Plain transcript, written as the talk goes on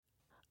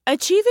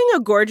Achieving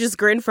a gorgeous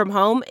grin from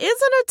home isn't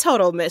a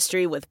total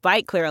mystery with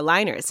Byte Clear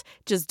aligners.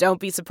 Just don't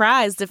be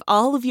surprised if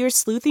all of your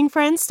sleuthing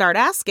friends start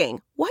asking,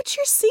 "What's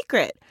your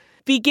secret?"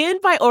 Begin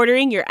by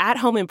ordering your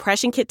at-home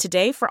impression kit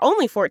today for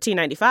only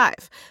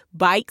 $14.95.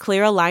 Byte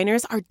Clear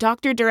aligners are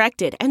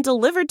doctor-directed and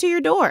delivered to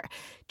your door.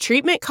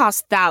 Treatment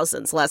costs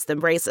thousands less than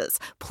braces.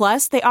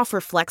 Plus, they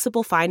offer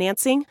flexible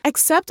financing,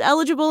 accept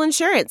eligible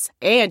insurance,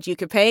 and you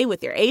can pay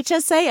with your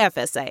HSA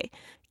FSA.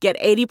 Get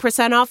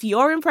 80% off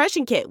your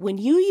impression kit when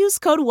you use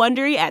code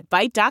WONDERY at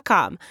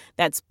Byte.com.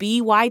 That's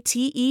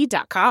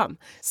BYTE.com.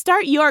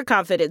 Start your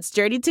confidence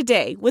journey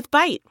today with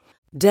Byte.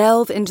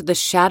 Delve into the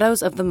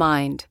shadows of the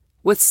mind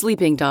with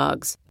Sleeping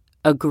Dogs,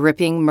 a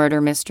gripping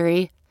murder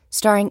mystery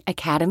starring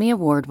Academy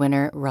Award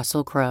winner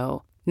Russell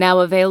Crowe.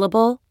 Now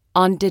available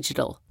on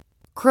digital.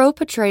 Crowe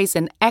portrays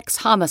an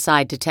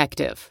ex-homicide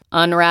detective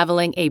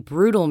unraveling a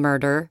brutal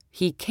murder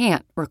he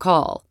can't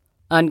recall.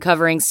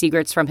 Uncovering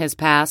secrets from his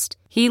past,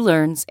 he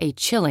learns a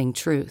chilling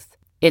truth.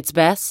 It's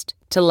best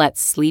to let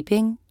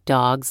sleeping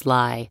dogs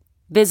lie.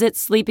 Visit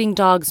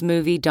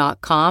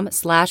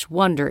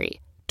sleepingdogsmovie.com/Wondery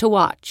to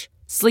watch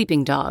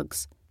Sleeping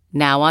Dogs,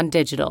 now on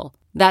digital.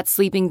 That's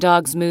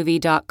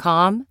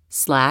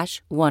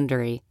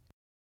sleepingdogsmovie.com/Wondery.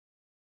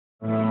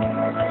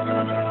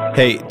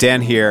 Hey,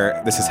 Dan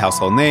here. This is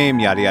Household Name,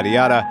 yada, yada,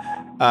 yada.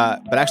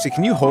 But actually,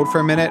 can you hold for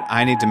a minute?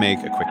 I need to make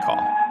a quick call.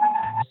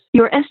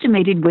 Your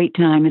estimated wait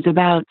time is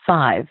about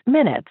 5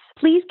 minutes.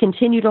 Please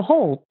continue to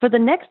hold for the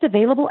next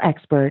available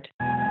expert.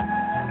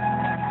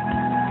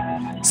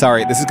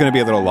 Sorry, this is going to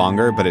be a little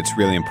longer, but it's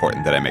really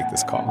important that I make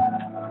this call.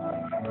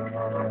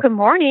 Good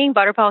morning,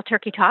 Butterball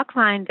Turkey Talk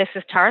Line. This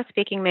is Tara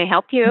speaking. May I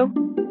help you?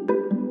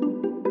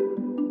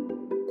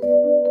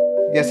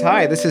 Yes,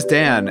 hi, this is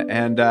Dan,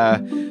 and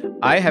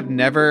I have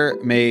never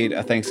made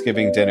a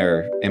Thanksgiving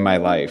dinner in my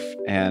life,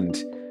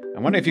 and I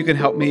wonder if you can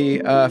help me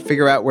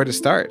figure out where to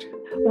start.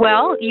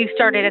 Well, you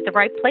started at the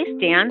right place,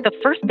 Dan. The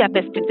first step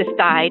is to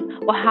decide,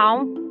 well,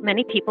 how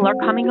many people are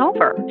coming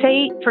over?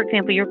 Say, for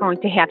example, you're going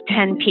to have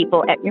 10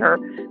 people at your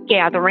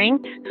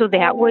gathering, so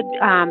that would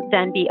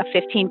then be a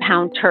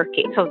 15-pound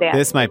turkey. So that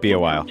this might be a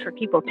while.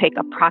 Turkey will take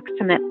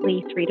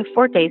approximately 3 to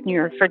 4 days in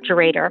your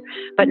refrigerator,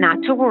 but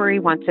not to worry.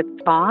 Once it's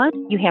thawed,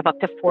 you have up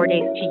to 4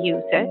 days to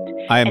use it.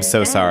 I am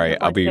so sorry.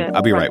 I'll be right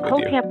with you.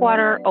 Cold tap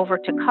water over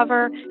to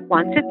cover.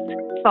 Once it's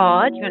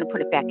thawed, you're going to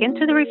put it back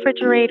into the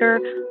refrigerator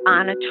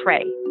on a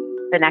tray.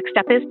 The next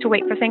step is to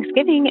wait for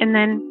Thanksgiving, and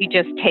then you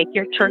just take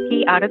your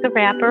turkey out of the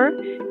wrapper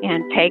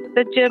and take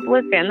the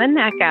giblets and the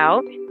neck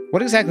out.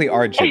 What exactly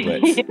are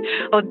giblets?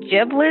 Well,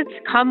 giblets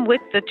come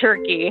with the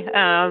turkey.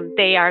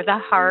 They are the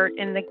heart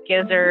and the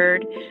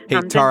gizzard.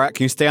 Hey, Tara,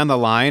 can you stay on the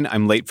line?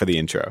 I'm late for the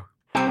intro.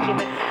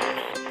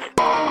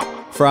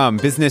 From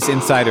Business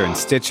Insider and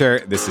Stitcher,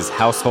 this is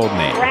Household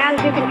Name.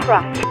 Brands you can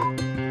trust.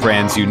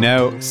 Brands you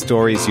know,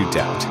 stories you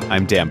don't.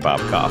 I'm Dan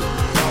Bobkoff.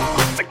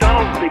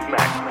 McDonald's Big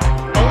Mac.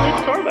 Only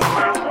Starbucks.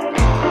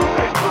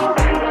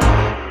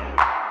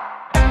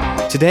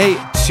 Today,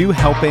 2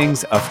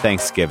 helpings of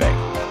Thanksgiving.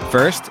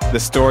 First, the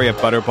story of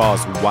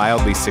Butterball's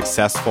wildly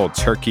successful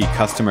turkey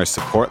customer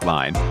support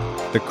line,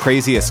 the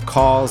craziest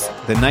calls,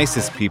 the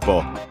nicest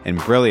people, and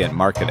brilliant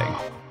marketing.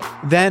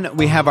 Then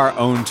we have our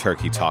own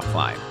turkey talk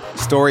line,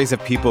 stories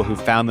of people who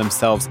found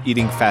themselves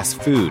eating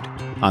fast food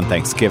on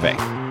Thanksgiving.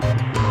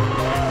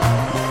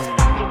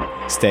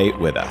 Stay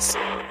with us.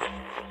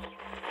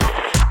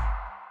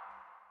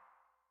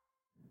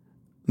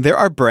 There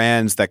are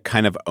brands that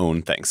kind of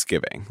own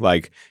Thanksgiving.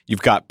 Like,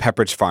 you've got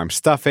Pepperidge Farm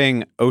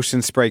stuffing,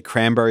 Ocean Spray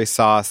cranberry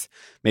sauce,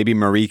 maybe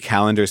Marie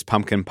Callender's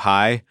pumpkin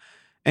pie,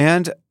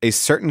 and a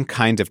certain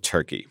kind of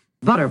turkey.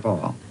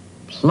 Butterball.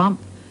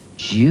 Plump,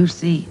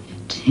 juicy,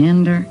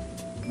 tender.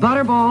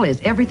 Butterball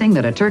is everything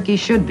that a turkey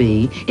should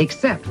be,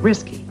 except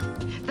risky.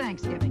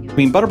 Thanksgiving. I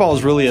mean, Butterball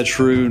is really a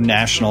true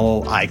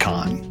national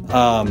icon.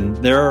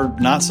 There are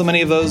not so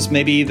many of those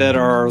maybe that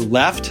are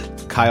left.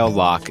 Kyle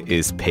Locke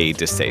is paid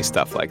to say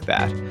stuff like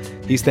that.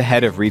 He's the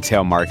head of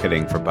retail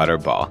marketing for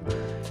Butterball.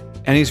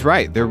 And he's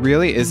right, there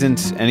really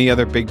isn't any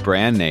other big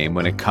brand name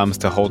when it comes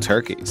to whole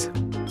turkeys.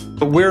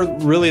 But we're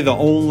really the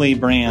only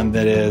brand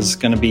that is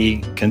going to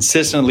be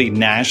consistently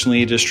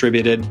nationally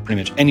distributed.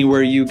 Pretty much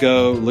anywhere you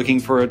go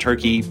looking for a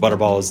turkey,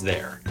 Butterball is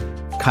there.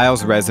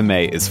 Kyle's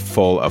resume is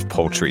full of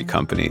poultry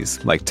companies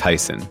like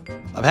Tyson.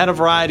 I've had a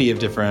variety of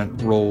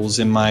different roles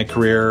in my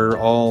career,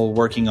 all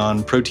working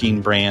on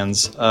protein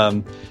brands.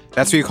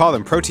 That's what you call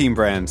them, protein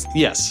brands.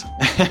 Yes.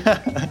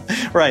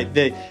 Right.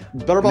 The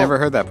Butterball. Never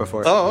heard that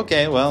before. Oh,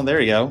 okay. Well, there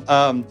you go.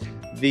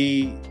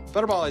 The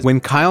Butterball is...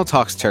 When Kyle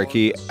talks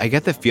turkey, I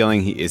get the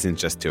feeling he isn't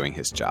just doing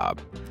his job.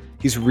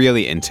 He's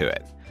really into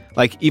it.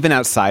 Like, even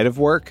outside of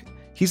work,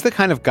 he's the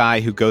kind of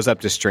guy who goes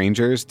up to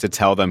strangers to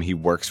tell them he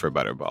works for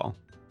Butterball.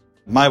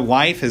 My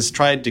wife has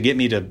tried to get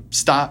me to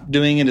stop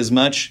doing it as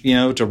much,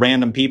 to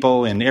random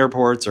people in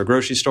airports or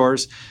grocery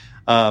stores.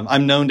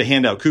 I'm known to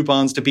hand out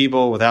coupons to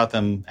people without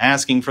them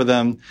asking for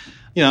them.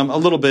 I'm a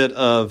little bit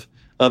of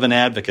an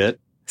advocate.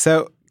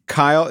 So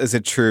Kyle is a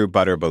true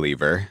butter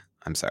believer.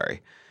 I'm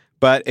sorry.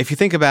 But if you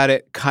think about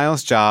it,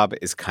 Kyle's job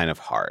is kind of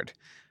hard.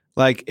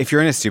 Like, if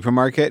you're in a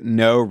supermarket,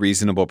 no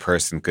reasonable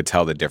person could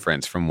tell the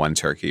difference from one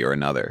turkey or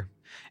another.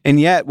 And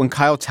yet, when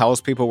Kyle tells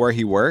people where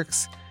he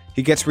works,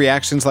 he gets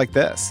reactions like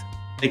this.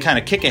 They kind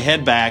of kick a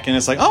head back, and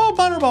it's like, oh,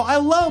 Butterball, I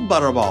love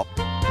Butterball.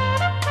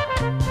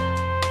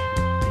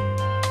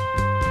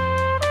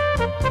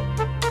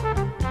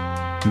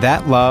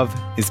 That love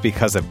is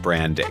because of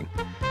branding.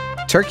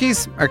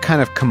 Turkeys are kind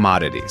of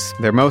commodities.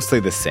 They're mostly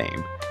the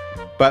same.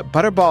 But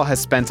Butterball has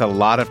spent a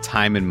lot of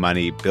time and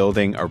money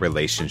building a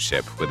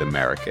relationship with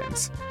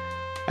Americans.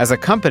 As a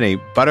company,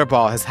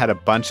 Butterball has had a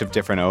bunch of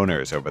different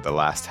owners over the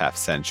last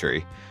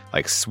half-century,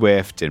 like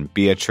Swift and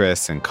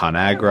Beatrice and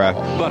Conagra.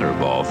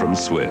 Butterball from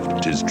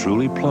Swift. 'Tis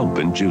truly plump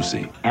and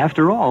juicy.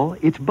 After all,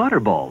 it's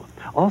Butterball,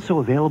 also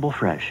available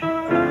fresh. We're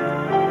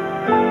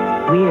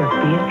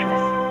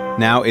Beatrice.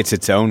 Now it's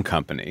its own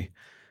company.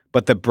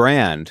 But the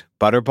brand,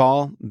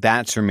 Butterball,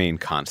 that's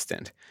remained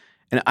constant.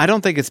 And I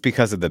don't think it's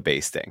because of the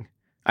basting.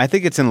 I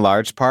think it's in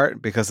large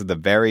part because of the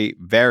very,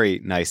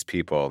 very nice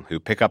people who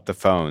pick up the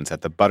phones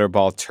at the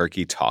Butterball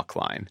Turkey Talk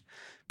line.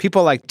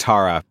 People like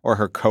Tara or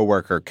her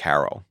coworker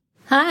Carol.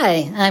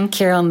 Hi, I'm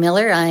Carol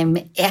Miller. I'm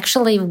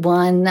actually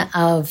one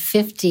of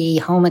 50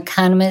 home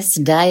economists,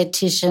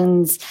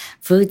 dietitians,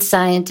 food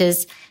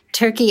scientists,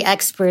 turkey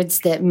experts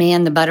that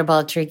man the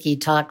Butterball Turkey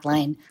Talk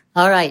line.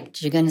 All right,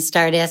 you're going to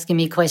start asking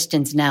me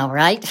questions now,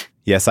 right?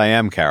 Yes, I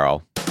am,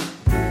 Carol.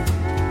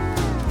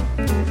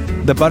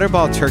 The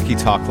Butterball Turkey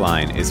Talk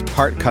line is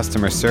part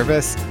customer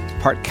service,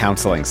 part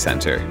counseling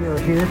center. We are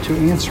here to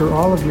answer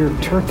all of your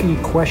turkey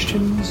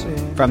questions.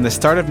 From the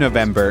start of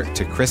November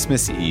to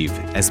Christmas Eve,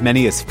 as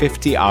many as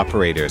 50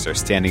 operators are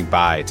standing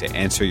by to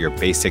answer your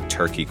basic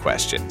turkey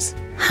questions.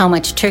 How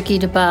much turkey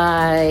to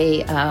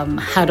buy?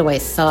 How do I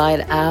thaw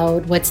it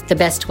out? What's the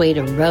best way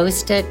to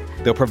roast it?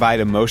 They'll provide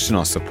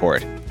emotional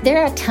support.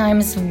 There are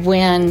times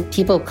when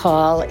people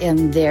call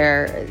and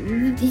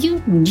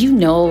you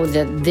know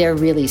that they're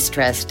really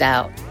stressed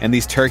out. And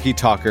these turkey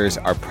talkers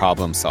are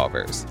problem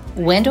solvers.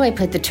 When do I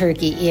put the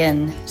turkey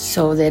in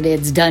so that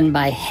it's done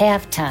by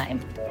halftime?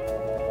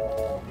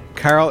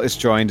 Carol is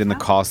joined in the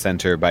call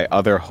center by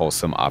other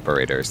wholesome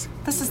operators.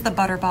 This is the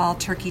Butterball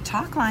Turkey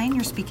Talk line.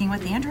 You're speaking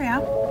with Andrea.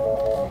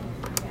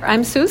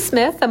 I'm Sue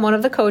Smith. I'm one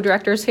of the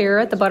co-directors here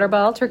at the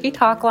Butterball Turkey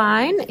Talk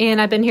line,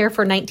 and I've been here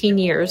for 19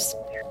 years.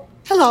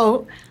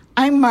 Hello,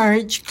 I'm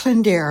Marge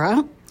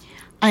Clindera.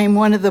 I'm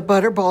one of the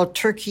Butterball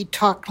Turkey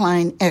Talk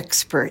line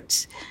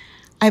experts.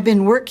 I've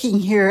been working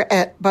here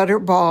at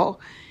Butterball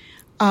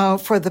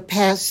for the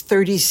past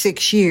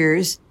 36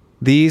 years.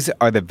 These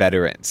are the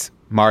veterans.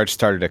 Marge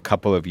started a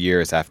couple of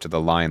years after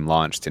the line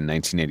launched in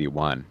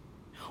 1981.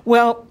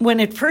 Well,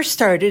 when it first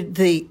started,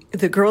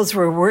 the girls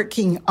were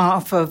working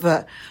off of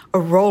a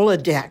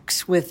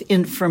Rolodex with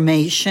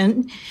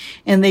information,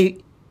 and they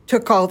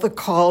took all the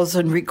calls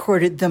and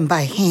recorded them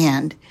by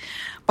hand.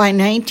 By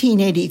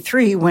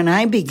 1983, when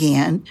I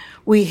began,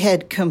 we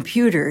had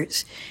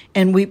computers,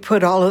 and we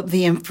put all of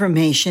the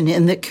information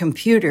in the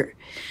computer.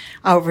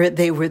 However,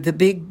 they were the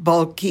big,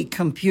 bulky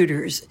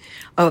computers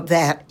of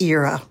that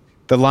era.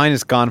 The line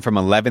has gone from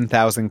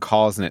 11,000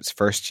 calls in its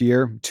first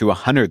year to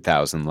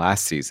 100,000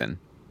 last season.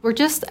 We're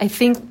just, I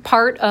think,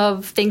 part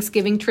of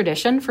Thanksgiving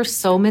tradition for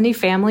so many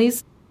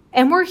families.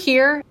 And we're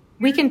here.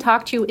 We can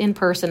talk to you in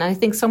person. I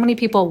think so many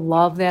people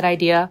love that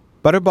idea.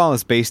 Butterball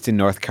is based in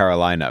North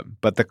Carolina,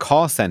 but the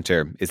call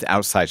center is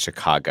outside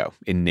Chicago,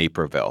 in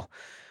Naperville,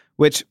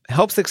 which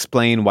helps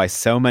explain why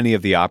so many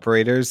of the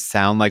operators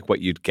sound like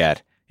what you'd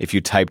get if you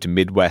typed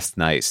Midwest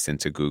Nice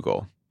into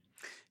Google.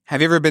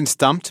 Have you ever been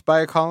stumped by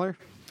a caller?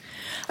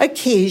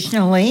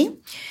 Occasionally,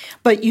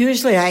 but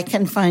usually I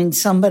can find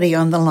somebody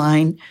on the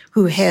line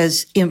who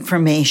has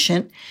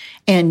information,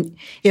 and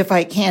if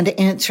I can't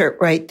answer it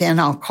right then,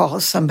 I'll call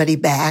somebody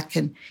back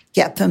and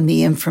get them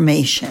the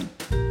information.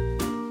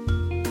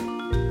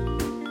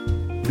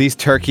 These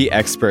turkey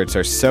experts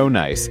are so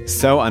nice,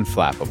 so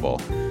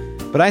unflappable.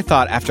 But I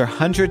thought after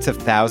hundreds of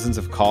thousands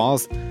of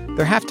calls,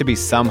 there have to be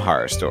some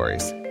horror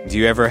stories. Do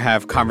you ever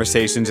have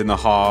conversations in the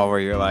hall where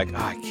you're like,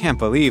 I can't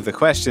believe the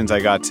questions I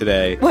got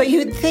today? Well,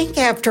 you'd think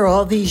after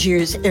all these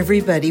years,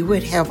 everybody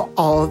would have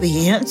all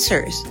the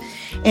answers.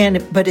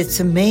 But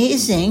it's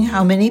amazing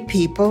how many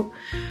people,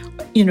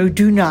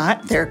 do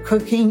not. They're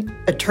cooking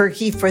a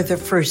turkey for the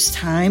first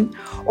time,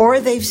 or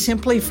they've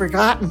simply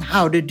forgotten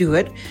how to do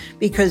it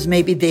because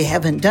maybe they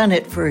haven't done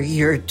it for a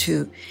year or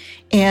two.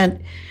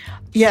 And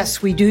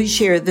yes, we do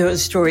share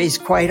those stories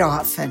quite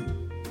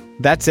often.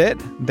 That's it?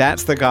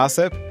 That's the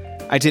gossip?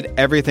 I did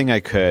everything I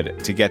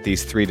could to get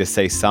these three to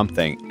say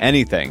something,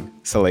 anything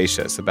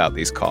salacious about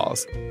these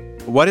calls.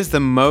 What is the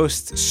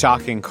most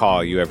shocking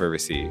call you ever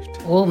received?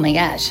 Oh my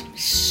gosh,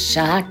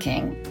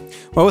 shocking.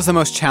 What was the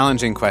most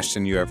challenging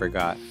question you ever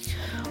got?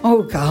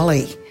 Oh,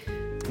 golly.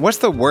 What's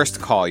the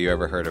worst call you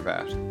ever heard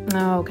about?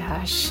 Oh,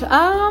 gosh.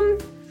 I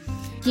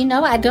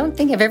don't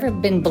think I've ever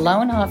been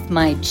blown off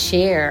my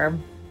chair.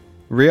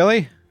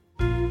 Really?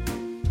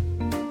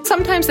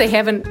 Sometimes they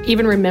haven't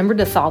even remembered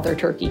to thaw their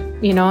turkey,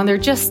 and they're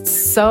just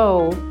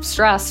so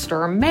stressed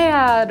or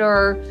mad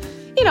or,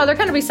 they're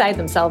kind of beside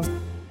themselves.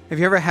 Have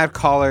you ever had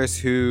callers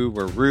who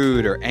were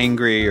rude or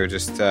angry or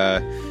just,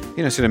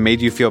 sort of made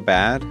you feel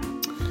bad?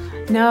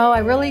 No,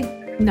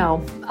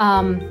 no.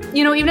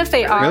 Even if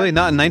they are. Really?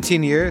 Not in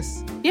 19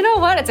 years? You know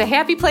what? It's a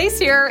happy place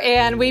here,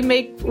 and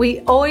we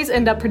always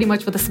end up pretty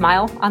much with a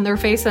smile on their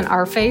face and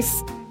our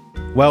face.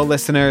 Well,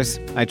 listeners,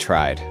 I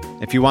tried.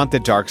 If you want the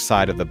dark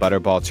side of the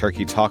Butterball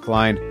Turkey Talk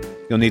line,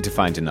 you'll need to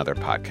find another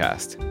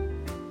podcast.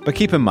 But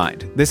keep in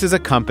mind, this is a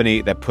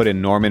company that put a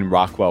Norman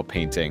Rockwell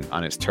painting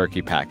on its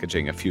turkey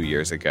packaging a few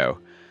years ago.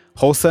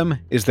 Wholesome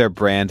is their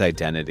brand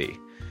identity.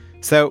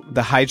 So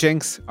the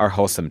hijinks are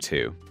wholesome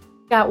too.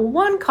 Got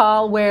one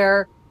call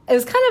where it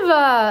was kind of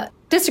a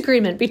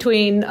disagreement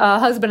between a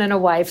husband and a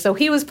wife. So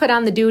he was put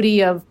on the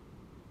duty of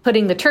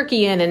putting the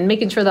turkey in and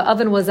making sure the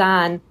oven was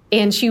on.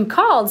 And she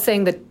called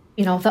saying that,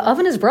 the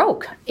oven is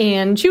broke.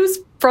 And she was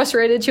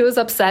frustrated. She was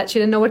upset. She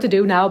didn't know what to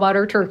do now about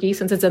her turkey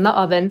since it's in the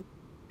oven.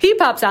 He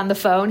pops on the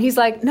phone. He's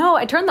like, no,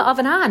 I turned the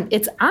oven on.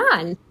 It's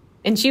on.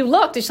 And she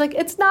looked and she's like,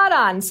 it's not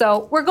on.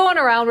 So we're going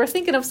around. We're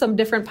thinking of some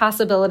different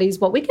possibilities,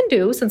 what we can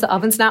do since the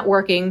oven's not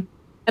working.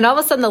 And all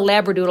of a sudden, the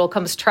Labradoodle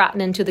comes trotting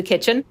into the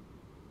kitchen.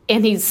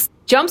 And he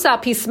jumps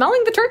up. He's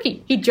smelling the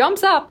turkey. He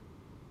jumps up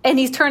and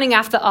he's turning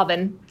off the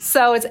oven.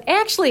 So it's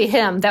actually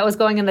him that was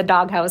going in the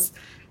doghouse.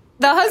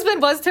 The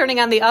husband was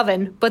turning on the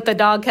oven, but the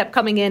dog kept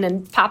coming in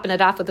and popping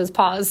it off with his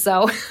paws.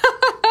 So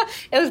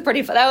it was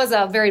pretty fun. That was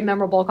a very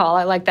memorable call.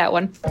 I like that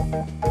one.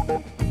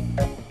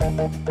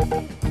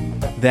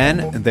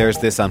 Then there's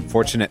this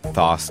unfortunate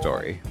thaw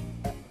story.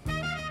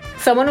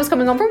 Someone was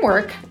coming home from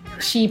work.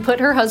 She put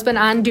her husband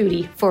on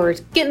duty for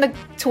getting the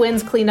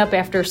twins cleaned up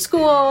after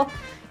school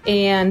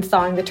and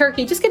thawing the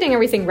turkey, just getting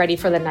everything ready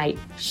for the night.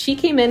 She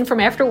came in from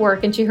after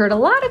work and she heard a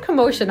lot of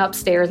commotion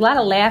upstairs, a lot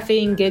of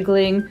laughing,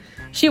 giggling.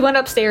 She went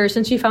upstairs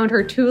and she found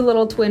her 2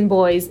 little twin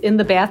boys in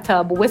the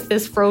bathtub with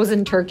this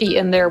frozen turkey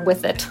in there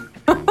with it.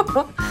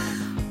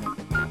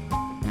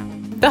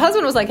 The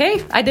husband was like,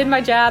 hey, I did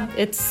my job.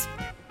 It's,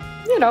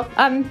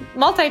 I'm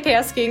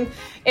multitasking.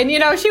 And,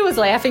 she was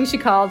laughing. She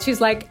called. She's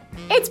like,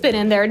 it's been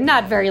in there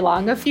not very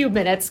long, a few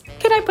minutes.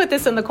 Can I put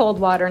this in the cold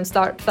water and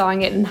start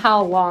thawing it? And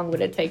how long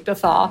would it take to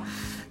thaw?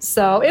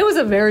 So it was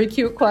a very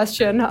cute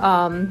question.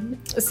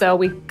 So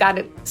we got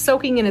it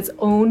soaking in its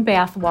own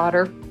bath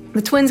water.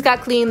 The twins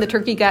got clean, the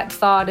turkey got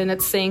thawed in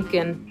its sink,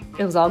 and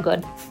it was all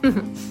good.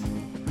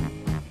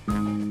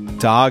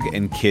 Dog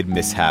and kid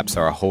mishaps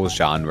are a whole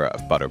genre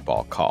of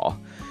Butterball call.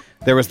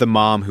 There was the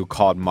mom who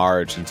called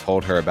Marge and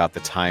told her about the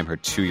time her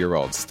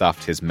 2-year-old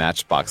stuffed his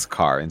Matchbox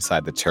car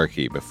inside the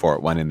turkey before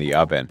it went in the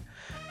oven.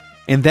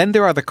 And then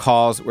there are the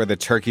calls where the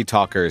turkey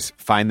talkers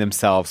find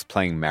themselves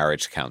playing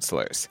marriage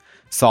counselors,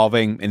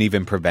 solving and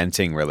even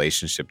preventing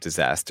relationship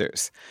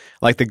disasters.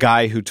 Like the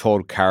guy who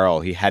told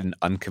Carol he had an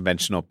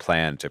unconventional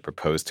plan to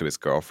propose to his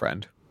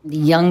girlfriend. The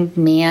young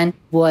man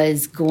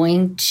was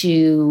going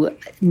to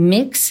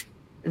mix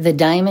the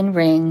diamond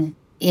ring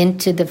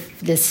into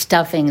the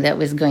stuffing that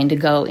was going to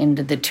go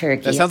into the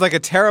turkey. That sounds like a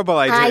terrible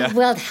idea.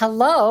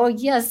 Hello.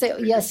 Yes,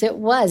 it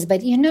was.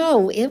 But,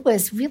 it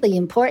was really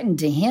important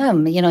to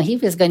him. He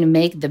was going to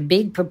make the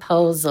big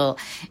proposal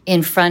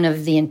in front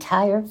of the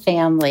entire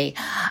family.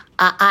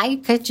 I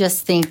could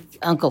just think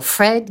Uncle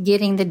Fred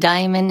getting the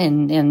diamond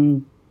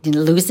and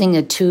losing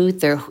a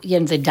tooth, or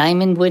the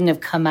diamond wouldn't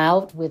have come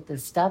out with the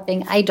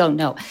stuffing. I don't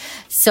know.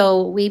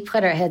 So we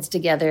put our heads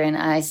together, and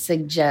I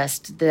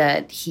suggest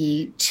that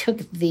he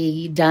took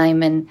the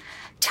diamond,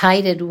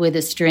 tied it with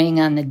a string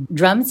on the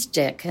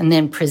drumstick, and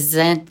then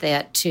present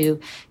that to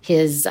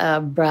his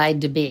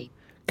bride-to-be.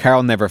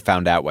 Carol never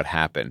found out what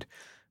happened,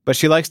 but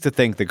she likes to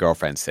think the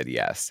girlfriend said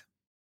yes.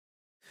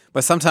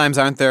 But sometimes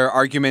aren't there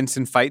arguments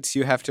and fights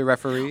you have to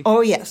referee?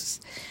 Oh,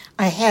 yes.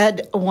 I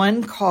had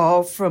one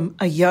call from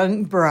a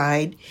young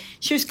bride.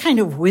 She was kind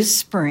of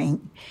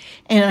whispering.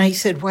 And I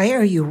said, why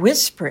are you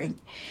whispering?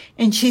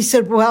 And she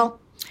said, well,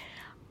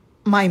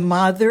 my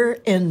mother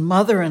and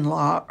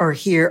mother-in-law are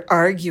here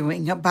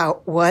arguing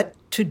about what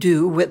to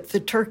do with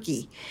the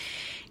turkey.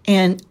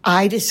 And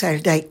I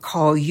decided I'd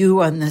call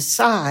you on the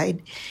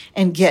side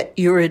and get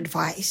your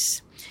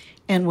advice.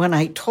 And when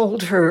I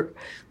told her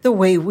the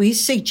way we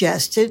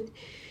suggested,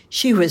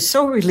 she was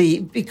so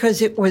relieved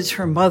because it was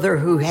her mother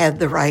who had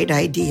the right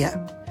idea.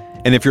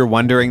 And if you're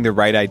wondering the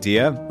right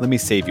idea, let me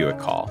save you a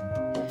call.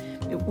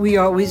 We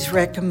always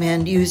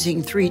recommend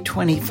using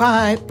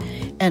 325,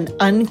 an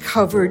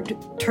uncovered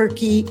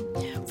turkey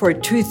for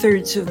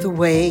 2/3 of the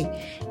way,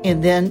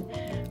 and then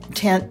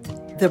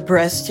tent the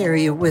breast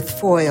area with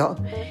foil.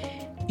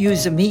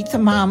 Use a meat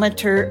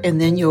thermometer, and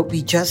then you'll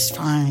be just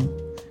fine.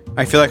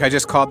 I feel like I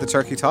just called the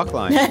Turkey Talk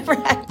line.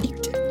 Right.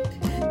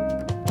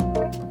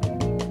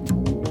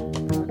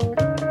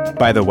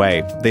 By the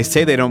way, they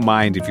say they don't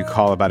mind if you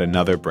call about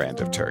another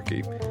brand of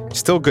turkey.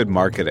 Still good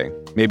marketing.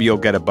 Maybe you'll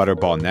get a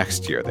Butterball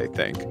next year, they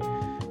think.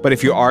 But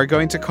if you are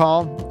going to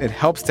call, it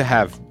helps to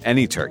have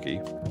any turkey.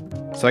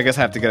 So I guess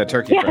I have to get a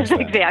turkey Yes, first. Then.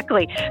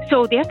 exactly.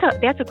 So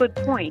that's a good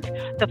point.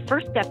 The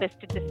first step is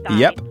to decide.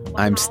 Yep,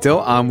 I'm still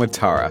on with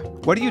Tara.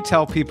 What do you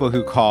tell people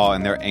who call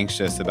and they're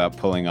anxious about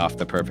pulling off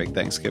the perfect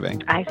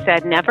Thanksgiving? I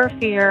said, never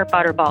fear,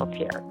 Butterball's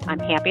here. I'm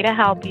happy to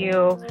help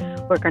you.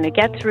 We're going to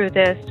get through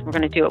this. We're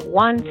going to do it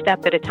one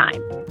step at a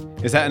time.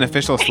 Is that an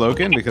official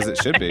slogan? Because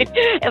it should be.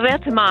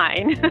 That's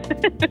mine.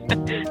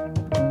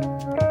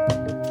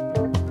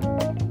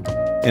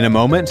 In a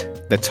moment,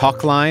 the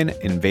talk line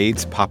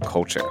invades pop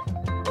culture.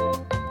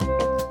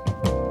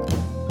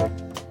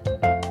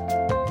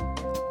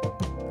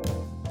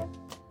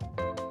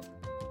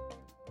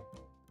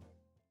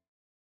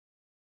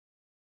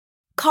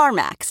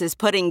 CarMax is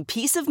putting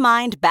peace of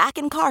mind back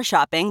in car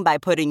shopping by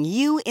putting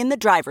you in the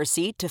driver's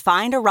seat to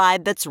find a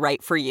ride that's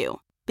right for you.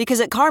 Because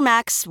at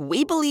CarMax,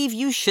 we believe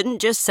you shouldn't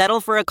just settle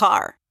for a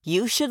car.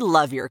 You should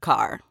love your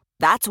car.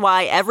 That's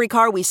why every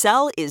car we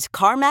sell is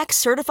CarMax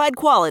certified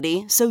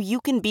quality, so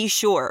you can be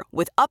sure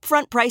with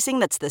upfront pricing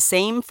that's the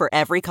same for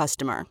every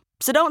customer.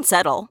 So don't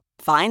settle.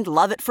 Find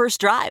love at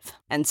first drive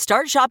and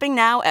start shopping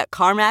now at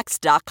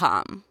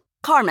CarMax.com.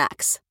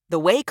 CarMax, the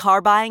way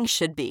car buying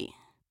should be.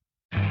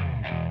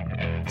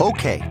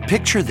 Okay,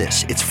 picture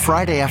this. It's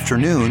Friday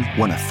afternoon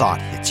when a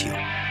thought hits you.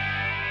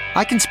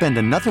 I can spend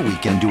another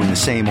weekend doing the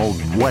same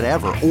old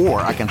whatever,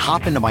 or I can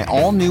hop into my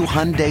all-new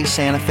Hyundai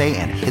Santa Fe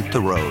and hit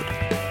the road.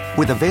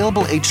 With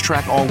available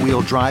H-Track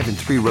all-wheel drive and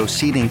 3-row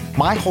seating,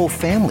 my whole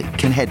family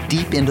can head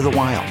deep into the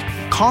wild.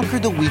 Conquer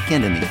the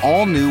weekend in the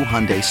all-new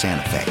Hyundai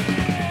Santa Fe.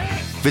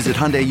 Visit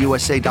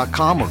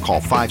HyundaiUSA.com or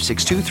call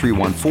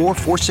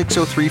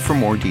 562-314-4603 for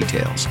more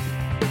details.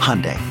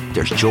 Hyundai,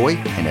 there's joy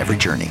in every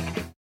journey.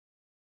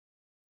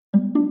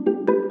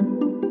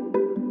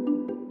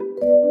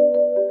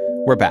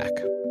 We're back.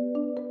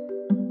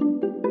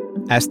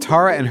 As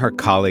Tara and her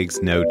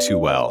colleagues know too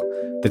well,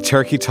 the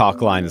Turkey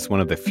Talk Line is one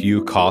of the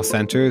few call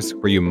centers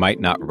where you might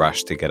not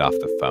rush to get off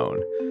the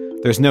phone.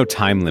 There's no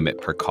time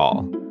limit per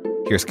call.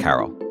 Here's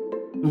Carol.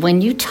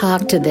 When you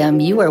talk to them,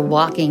 you are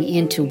walking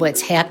into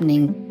what's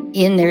happening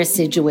in their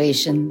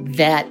situation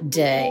that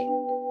day.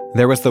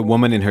 There was the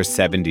woman in her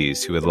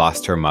 70s who had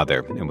lost her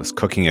mother and was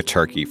cooking a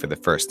turkey for the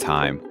first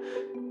time.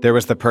 There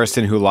was the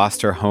person who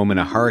lost her home in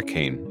a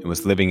hurricane and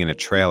was living in a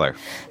trailer.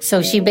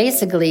 So she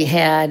basically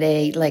had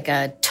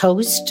a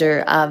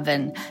toaster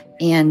oven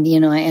and,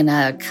 and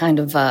a kind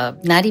of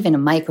not even a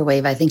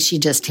microwave. I think she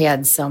just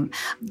had some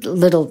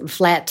little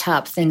flat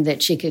top thing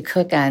that she could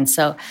cook on.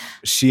 So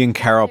she and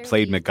Carol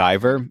played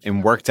MacGyver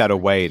and worked out a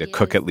way to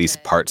cook at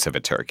least parts of a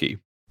turkey.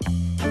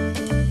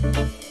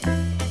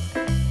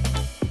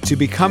 To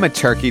become a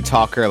turkey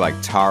talker like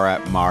Tara,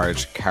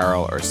 Marge,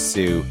 Carol, or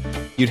Sue,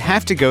 you'd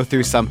have to go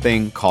through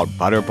something called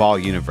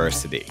Butterball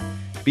University.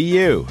 Be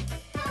you.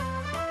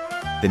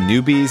 The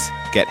newbies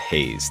get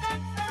hazed.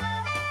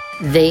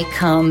 They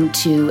come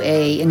to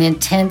an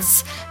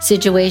intense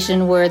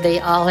situation where they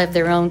all have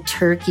their own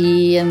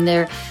turkey,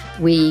 and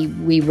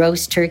we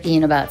roast turkey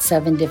in about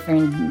 7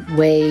 different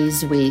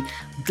ways. We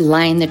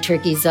line the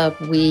turkeys up.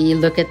 We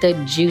look at the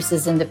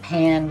juices in the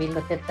pan. We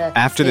look at the...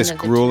 After this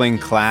grueling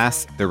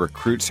class, the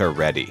recruits are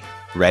ready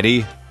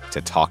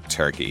to talk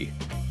turkey.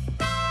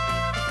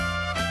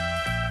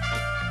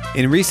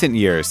 In recent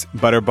years,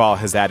 Butterball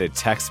has added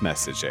text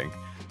messaging.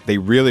 They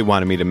really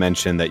wanted me to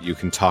mention that you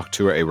can talk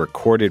to a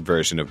recorded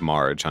version of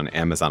Marge on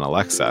Amazon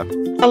Alexa.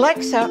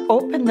 Alexa,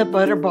 open the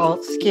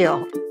Butterball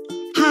skill.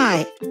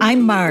 Hi,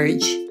 I'm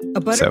Marge. A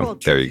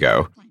Butterball. So there you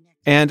go.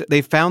 And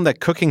they found that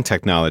cooking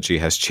technology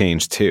has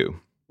changed too.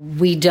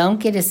 We don't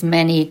get as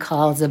many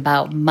calls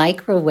about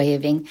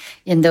microwaving.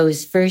 In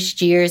those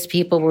first years,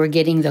 people were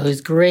getting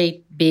those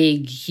great,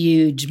 big,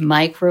 huge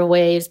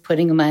microwaves,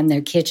 putting them on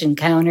their kitchen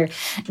counter.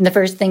 And the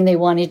first thing they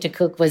wanted to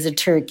cook was a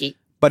turkey.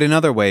 But in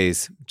other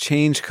ways,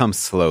 change comes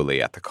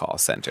slowly at the call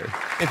center.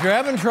 If you're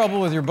having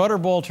trouble with your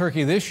Butterball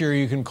turkey this year,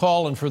 you can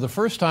call, and for the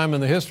first time in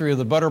the history of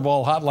the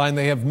Butterball hotline,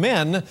 they have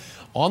men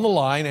on the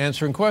line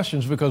answering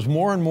questions because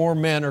more and more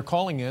men are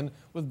calling in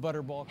with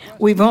Butterball questions.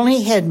 We've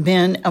only had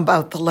men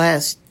about the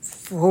last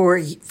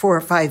 4 or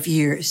 5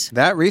 years.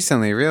 That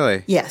recently,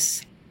 really?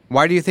 Yes.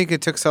 Why do you think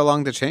it took so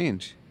long to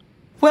change?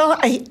 Well,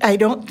 I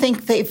don't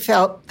think they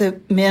felt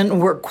that men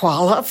were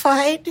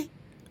qualified.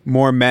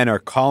 More men are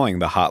calling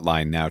the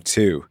hotline now,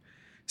 too.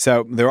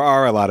 So there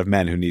are a lot of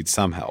men who need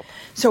some help.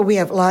 So we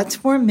have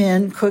lots more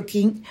men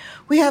cooking.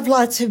 We have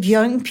lots of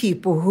young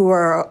people who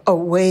are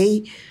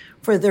away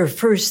for their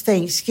first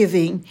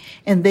Thanksgiving,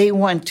 and they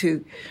want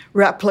to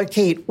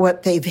replicate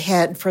what they've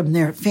had from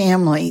their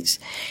families,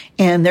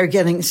 and they're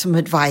getting some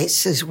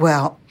advice as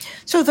well.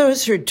 So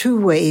those are 2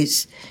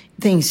 ways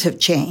things have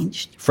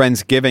changed.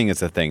 Friendsgiving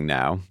is a thing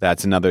now.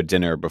 That's another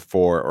dinner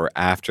before or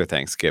after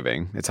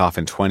Thanksgiving. It's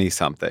often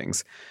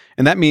 20-somethings.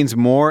 And that means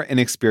more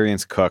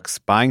inexperienced cooks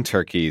buying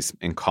turkeys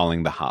and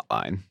calling the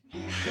hotline.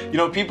 You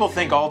know, people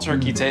think all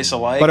turkey tastes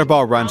alike.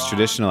 Butterball runs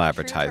traditional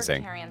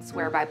advertising. Vegetarians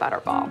swear by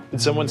Butterball.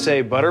 Did someone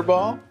say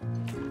Butterball?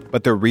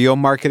 But the real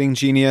marketing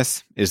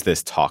genius is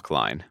this talk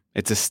line.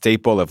 It's a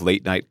staple of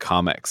late-night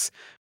comics.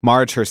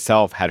 Marge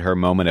herself had her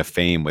moment of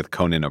fame with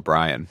Conan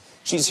O'Brien.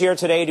 She's here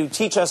today to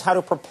teach us how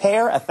to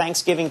prepare a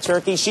Thanksgiving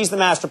turkey. She's the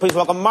master. Please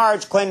welcome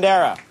Marge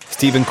Clendera.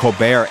 Stephen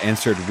Colbert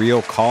answered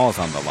real calls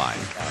on the line.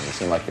 You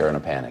seem like you're in a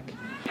panic.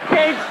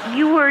 Said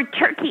you were a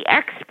turkey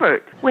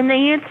expert. When they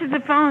answer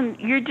the phone,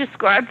 you're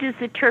described as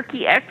a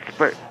turkey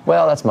expert.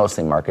 Well, that's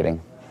mostly marketing.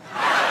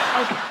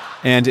 Okay.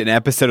 And an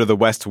episode of The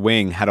West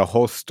Wing had a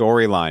whole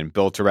storyline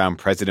built around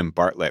President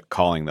Bartlett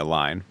calling the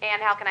line.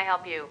 And how can I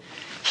help you?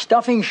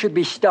 Stuffing should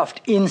be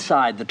stuffed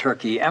inside the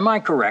turkey. Am I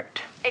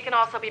correct? It can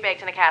also be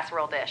baked in a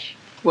casserole dish.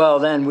 Well,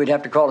 then we'd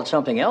have to call it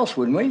something else,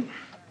 wouldn't we?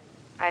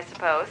 I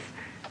suppose.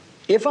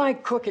 If I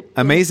cook it...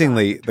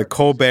 Amazingly, the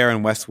Colbert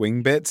and West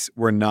Wing bits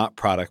were not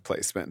product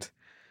placement.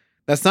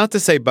 That's not to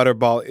say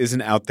Butterball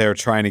isn't out there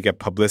trying to get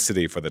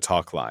publicity for the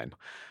talk line.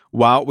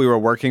 While we were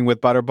working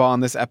with Butterball on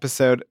this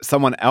episode,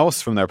 someone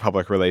else from their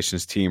public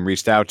relations team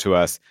reached out to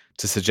us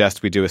to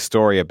suggest we do a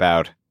story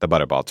about the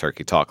Butterball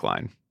Turkey talk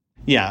line.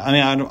 Yeah, I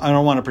mean, I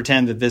don't want to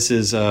pretend that this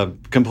is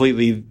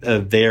completely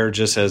there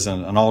just as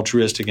an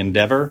altruistic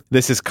endeavor.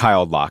 This is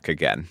Kyle Locke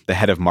again, the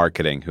head of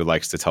marketing who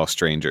likes to tell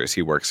strangers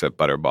he works at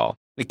Butterball.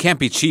 It can't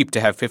be cheap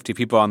to have 50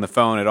 people on the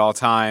phone at all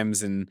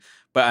times.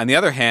 But on the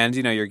other hand,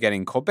 you're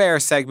getting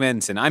Colbert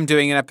segments and I'm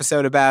doing an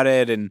episode about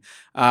it. And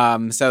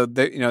so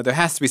there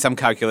has to be some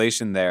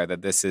calculation there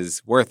that this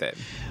is worth it.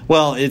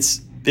 Well,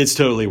 it's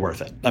totally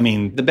worth it. I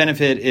mean, the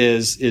benefit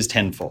is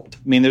tenfold.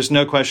 I mean, there's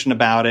no question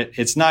about it.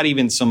 It's not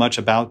even so much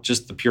about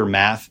just the pure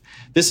math.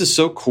 This is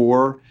so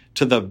core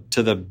to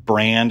the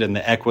brand and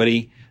the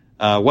equity.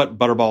 What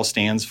Butterball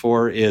stands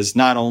for is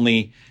not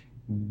only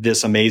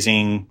this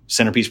amazing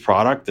centerpiece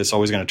product that's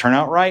always going to turn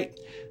out right,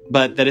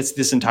 but that it's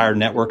this entire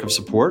network of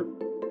support.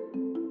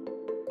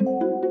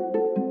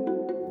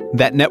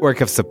 That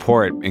network of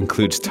support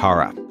includes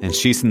Tara, and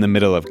she's in the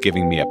middle of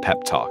giving me a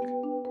pep talk.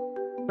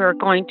 We're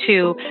going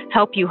to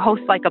help you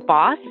host like a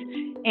boss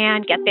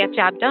and get that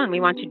job done. We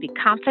want you to be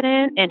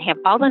confident and have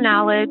all the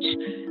knowledge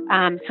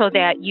so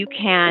that you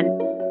can,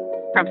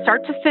 from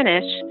start to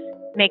finish,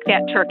 make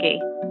that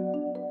turkey.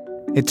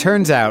 It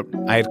turns out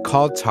I had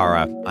called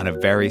Tara on a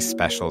very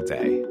special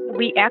day.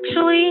 We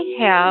actually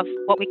have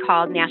what we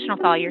call National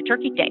Thaw Your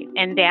Turkey Day,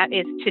 and that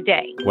is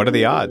today. What are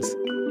the odds?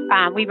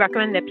 We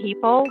recommend that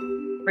people,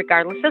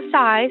 regardless of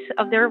size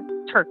of their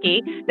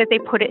turkey, that they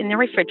put it in the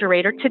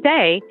refrigerator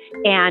today,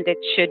 and it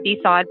should be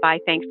thawed by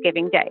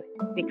Thanksgiving Day,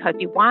 because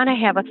you want to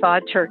have a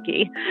thawed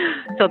turkey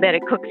so that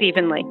it cooks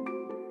evenly.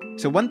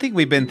 So one thing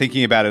we've been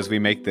thinking about as we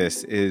make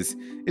this is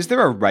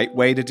there a right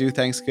way to do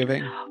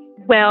Thanksgiving?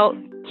 Well,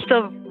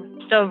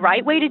 the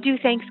right way to do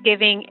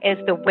Thanksgiving is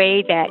the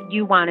way that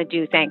you want to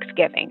do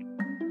Thanksgiving.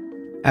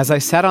 As I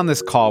sat on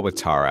this call with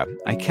Tara,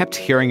 I kept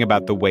hearing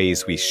about the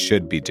ways we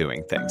should be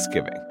doing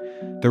Thanksgiving.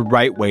 The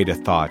right way to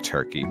thaw a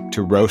turkey,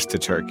 to roast a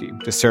turkey,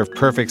 to serve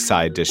perfect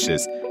side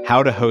dishes,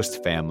 how to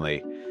host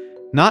family.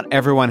 Not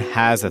everyone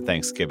has a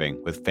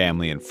Thanksgiving with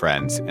family and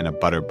friends and a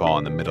Butterball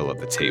in the middle of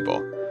the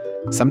table.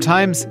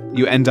 Sometimes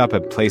you end up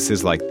at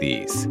places like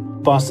these.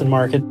 Boston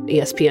Market,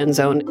 ESPN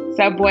Zone,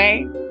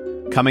 Subway.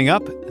 Coming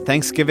up,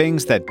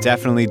 Thanksgivings that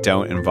definitely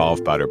don't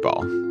involve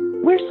Butterball.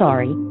 We're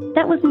sorry,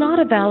 that was not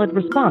a valid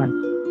response.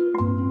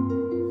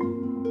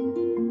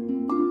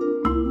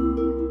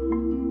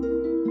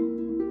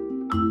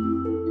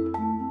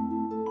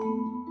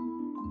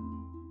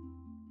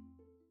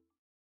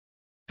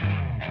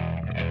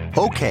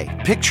 Okay,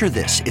 picture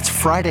this. It's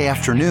Friday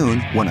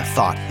afternoon when a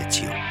thought hits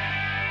you.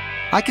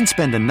 I can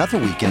spend another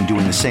weekend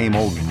doing the same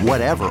old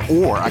whatever,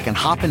 or I can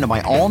hop into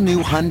my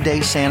all-new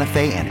Hyundai Santa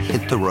Fe and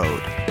hit the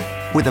road.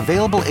 With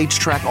available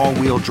H-Track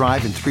all-wheel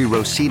drive and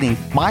 3-row seating,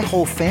 my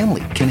whole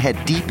family can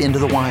head deep into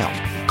the wild.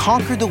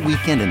 Conquer the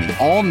weekend in the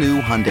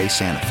all-new Hyundai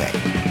Santa Fe.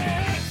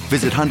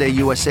 Visit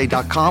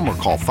HyundaiUSA.com or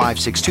call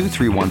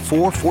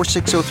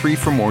 562-314-4603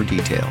 for more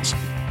details.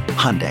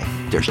 Hyundai,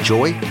 there's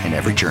joy in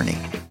every journey.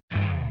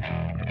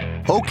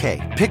 Okay,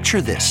 picture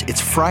this.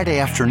 It's Friday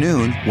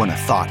afternoon when a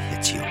thought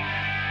hits you.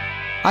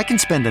 I can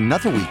spend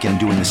another weekend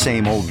doing the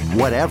same old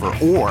whatever,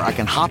 or I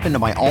can hop into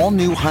my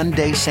all-new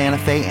Hyundai Santa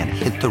Fe and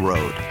hit the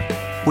road.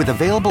 With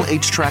available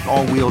H-Track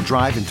all-wheel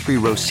drive and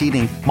 3-row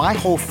seating, my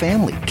whole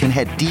family can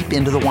head deep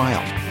into the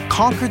wild.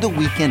 Conquer the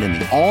weekend in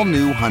the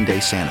all-new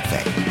Hyundai Santa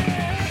Fe.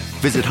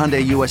 Visit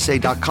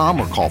HyundaiUSA.com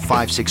or call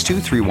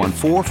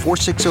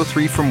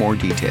 562-314-4603 for more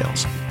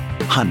details.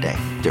 Hyundai,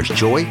 there's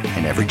joy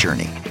in every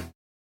journey.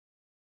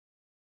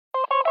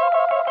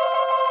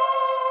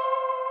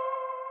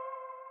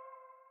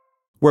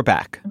 We're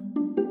back.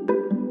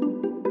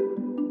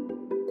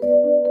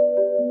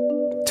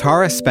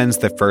 Tara spends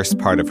the first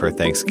part of her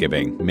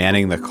Thanksgiving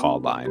manning the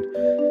call line,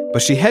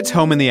 but she heads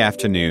home in the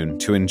afternoon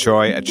to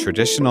enjoy a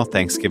traditional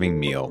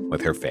Thanksgiving meal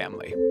with her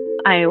family.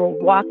 I will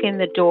walk in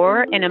the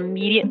door and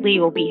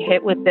immediately will be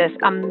hit with this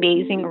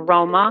amazing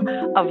aroma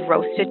of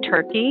roasted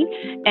turkey.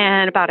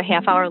 And about a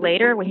half hour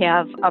later, we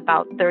have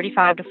about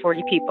 35 to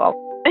 40 people.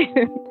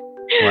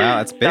 Wow,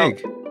 that's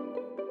big.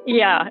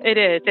 Yeah, it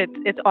is.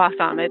 It's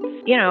awesome. It's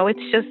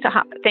just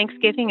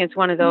Thanksgiving is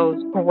one of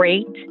those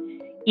great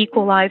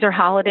equalizer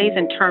holidays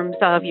in terms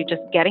of you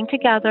just getting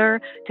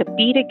together, to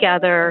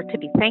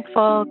be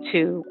thankful,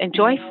 to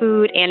enjoy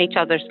food and each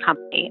other's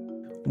company.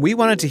 We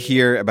wanted to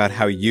hear about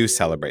how you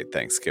celebrate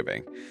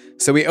Thanksgiving.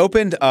 So we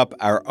opened up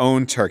our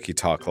own Turkey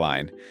Talk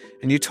line,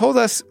 and you told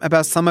us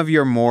about some of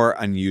your more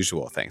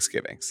unusual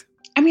Thanksgivings.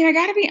 I mean, I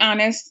got to be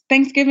honest,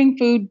 Thanksgiving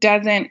food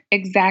doesn't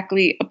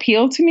exactly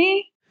appeal to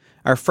me.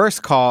 Our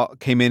first call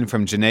came in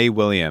from Janae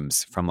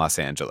Williams from Los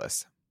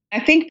Angeles. I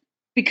think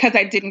because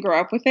I didn't grow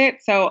up with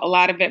it, so a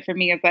lot of it for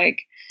me is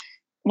like,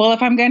 well,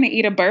 if I'm going to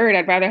eat a bird,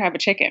 I'd rather have a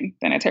chicken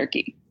than a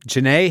turkey.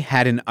 Janae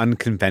had an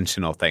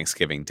unconventional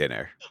Thanksgiving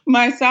dinner.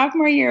 My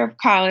sophomore year of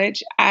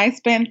college, I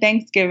spent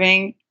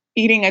Thanksgiving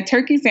eating a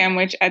turkey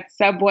sandwich at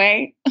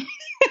Subway.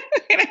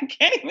 And I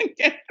can't even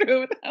get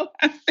through without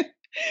laughing.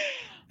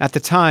 At the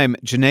time,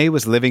 Janae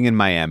was living in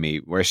Miami,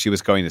 where she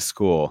was going to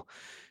school.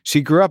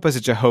 She grew up as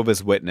a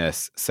Jehovah's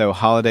Witness, so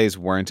holidays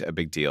weren't a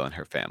big deal in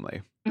her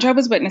family.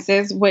 Jehovah's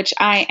Witnesses, which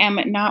I am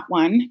not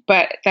one,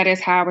 but that is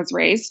how I was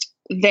raised,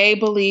 they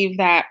believe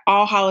that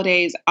all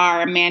holidays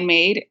are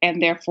man-made and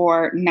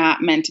therefore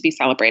not meant to be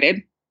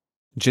celebrated.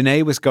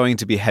 Janae was going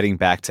to be heading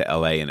back to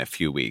LA in a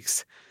few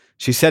weeks.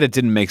 She said it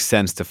didn't make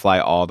sense to fly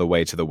all the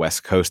way to the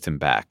West Coast and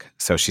back,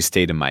 so she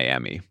stayed in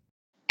Miami.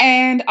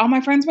 And all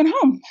my friends went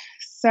home.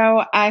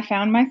 So I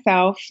found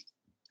myself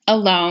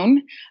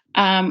alone.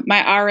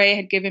 My RA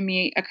had given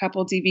me a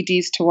couple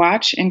DVDs to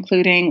watch,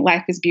 including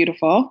Life is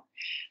Beautiful.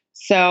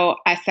 So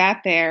I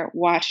sat there,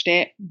 watched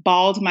it,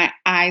 bawled my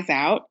eyes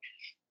out,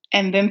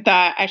 and then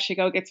thought I should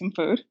go get some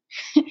food.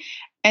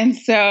 And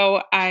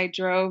so I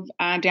drove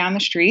down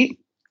the street,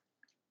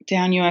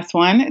 down US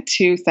 1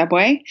 to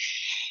Subway,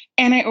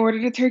 and I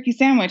ordered a turkey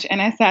sandwich.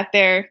 And I sat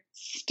there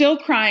still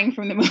crying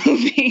from the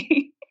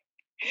movie.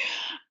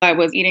 I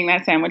was eating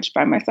that sandwich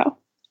by myself.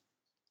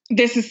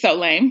 This is so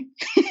lame.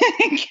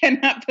 I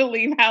cannot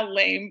believe how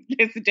lame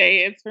this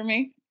day is for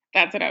me.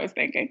 That's what I was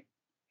thinking.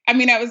 I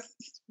mean, I was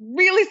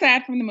really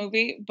sad from the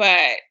movie, but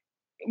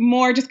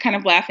more just kind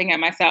of laughing at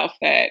myself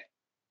that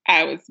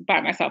I was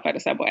by myself at a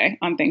Subway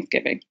on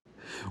Thanksgiving.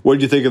 What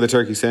did you think of the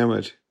turkey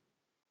sandwich?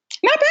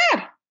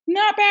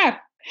 Not bad.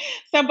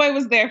 Subway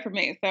was there for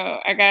me, so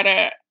I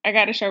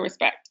gotta show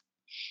respect.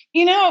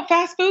 You know,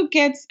 fast food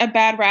gets a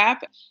bad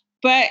rap,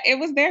 but it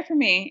was there for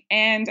me.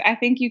 And I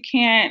think you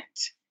can't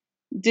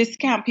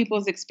discount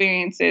people's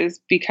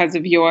experiences because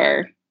of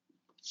your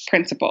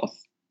principles.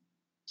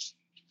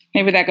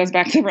 Maybe that goes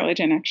back to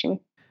religion, actually.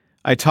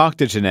 I talked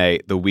to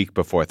Janae the week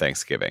before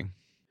Thanksgiving.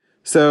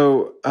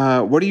 So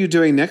what are you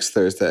doing next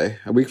Thursday,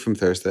 a week from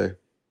Thursday?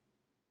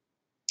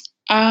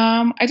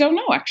 I don't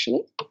know,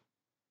 actually.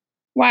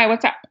 Why?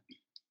 What's up?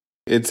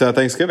 It's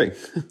Thanksgiving.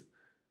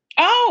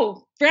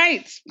 Oh,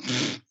 right.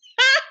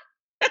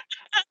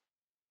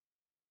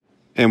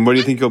 And what do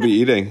you think you'll be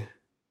eating?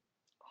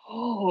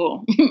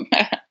 Oh,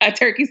 a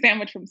turkey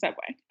sandwich from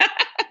Subway.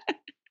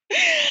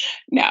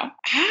 No,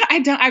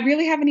 I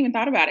really haven't even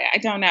thought about it. I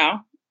don't know.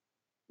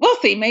 We'll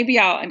see. Maybe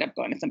I'll end up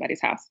going to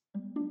somebody's house.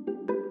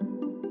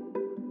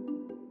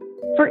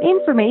 For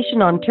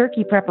information on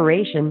turkey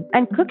preparation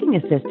and cooking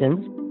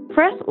assistance,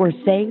 press or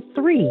say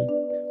 3.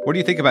 What do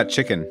you think about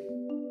chicken?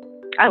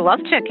 I love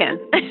chicken.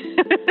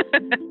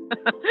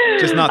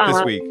 Just not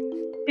this week.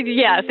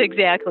 Yes,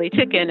 exactly.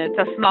 Chicken. It's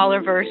a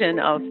smaller version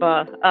of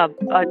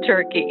a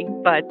turkey,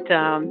 but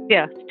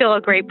yeah, still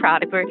a great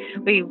product.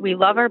 We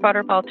love our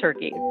Butterball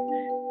turkeys.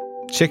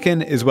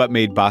 Chicken is what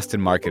made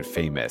Boston Market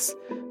famous,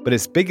 but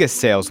its biggest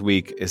sales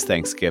week is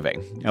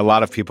Thanksgiving. A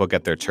lot of people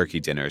get their turkey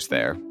dinners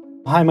there.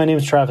 Hi, my name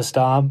is Travis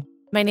Daub.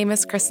 My name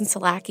is Kristen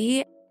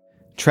Salaki.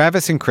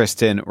 Travis and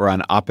Kristen were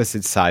on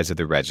opposite sides of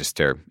the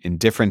register in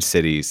different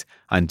cities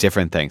on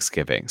different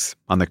Thanksgivings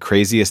on the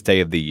craziest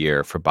day of the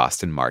year for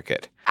Boston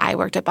Market. I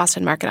worked at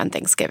Boston Market on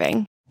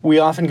Thanksgiving. We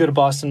often go to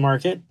Boston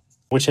Market,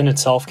 which in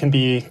itself can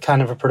be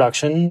kind of a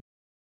production.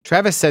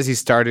 Travis says he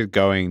started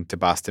going to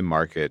Boston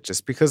Market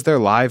just because their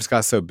lives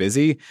got so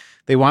busy.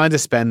 They wanted to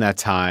spend that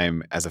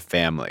time as a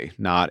family,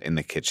 not in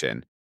the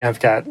kitchen.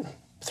 I've got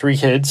 3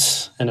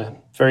 kids and a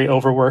very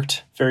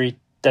overworked, very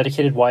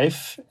dedicated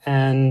wife.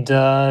 And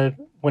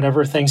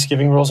whenever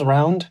Thanksgiving rolls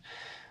around,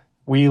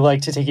 we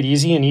like to take it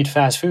easy and eat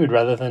fast food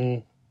rather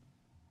than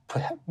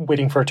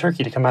waiting for a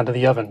turkey to come out of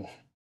the oven.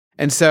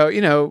 And so, you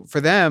know, for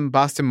them,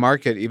 Boston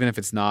Market, even if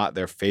it's not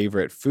their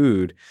favorite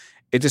food,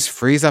 it just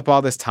frees up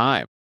all this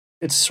time.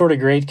 It's sort of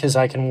great because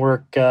I can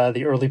work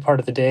the early part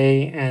of the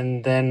day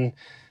and then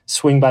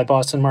swing by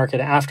Boston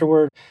Market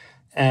afterward,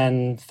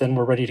 and then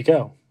we're ready to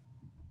go.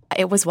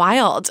 It was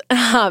wild.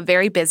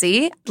 Very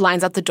busy.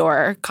 Lines out the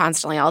door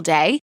constantly all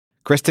day.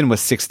 Kristen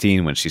was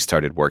 16 when she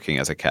started working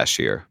as a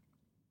cashier.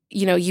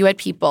 You know, you had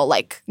people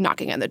like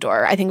knocking on the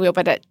door. I think we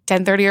opened at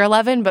 10:30 or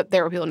 11, but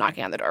there were people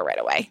knocking on the door right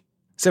away.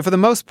 So for the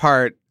most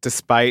part,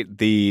 despite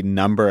the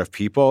number of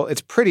people,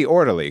 it's pretty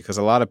orderly because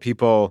a lot of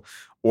people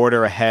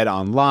order ahead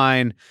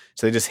online.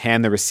 So they just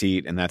hand the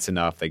receipt and that's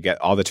enough. They get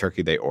all the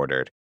turkey they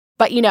ordered.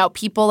 But, you know,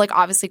 people like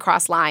obviously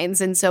cross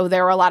lines. And so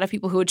there were a lot of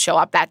people who would show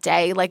up that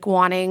day like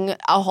wanting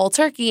a whole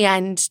turkey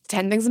and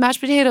 10 things of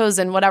mashed potatoes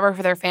and whatever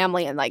for their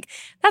family. And like,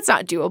 that's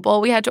not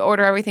doable. We had to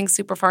order everything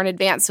super far in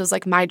advance. So it was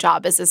like my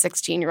job as a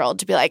 16-year-old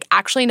to be like,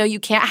 actually, no, you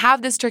can't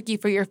have this turkey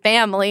for your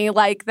family.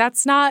 Like,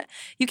 that's not,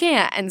 you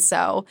can't. And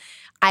so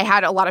I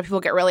had a lot of people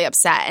get really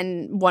upset.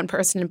 And one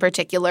person in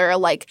particular,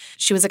 like,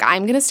 she was like,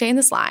 I'm going to stay in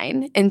this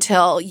line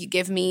until you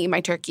give me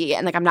my turkey.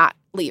 And like, I'm not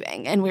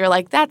leaving. And we were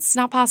like, that's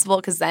not possible,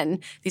 because then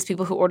these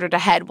people who ordered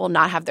ahead will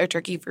not have their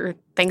turkey for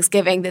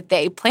Thanksgiving that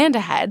they planned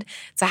ahead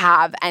to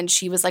have. And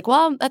she was like,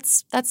 well,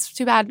 that's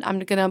too bad. I'm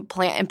going to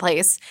plan in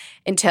place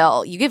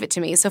until you give it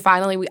to me. So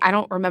finally, I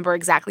don't remember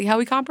exactly how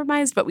we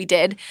compromised, but we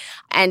did,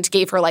 and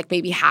gave her like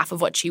maybe half of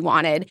what she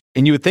wanted.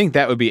 And you would think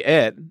that would be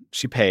it.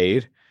 She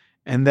paid.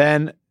 And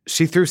then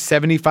she threw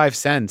 75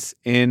 cents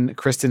in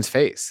Kristen's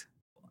face.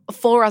 A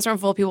full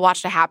restaurant full of people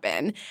watched it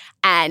happen,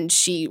 and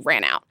she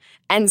ran out.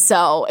 And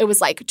so it was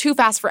like too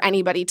fast for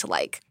anybody to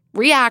like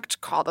react,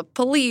 call the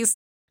police.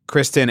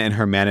 Kristen and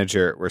her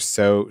manager were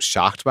so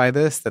shocked by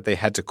this that they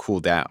had to cool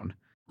down.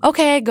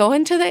 Okay, go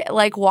into the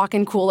like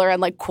walk-in cooler and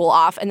like cool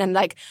off. And then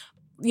like,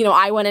 you know,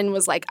 I went in and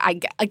was like, I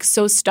get like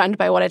so stunned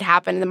by what had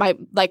happened. And then my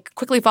like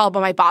quickly followed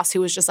by my boss,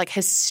 who was just like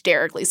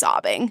hysterically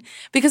sobbing,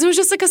 because it was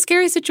just like a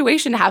scary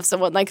situation to have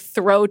someone like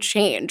throw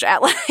change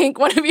at like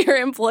one of your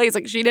employees.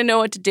 Like, she didn't know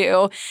what to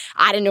do.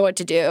 I didn't know what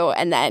to do.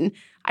 And then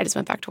I just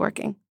went back to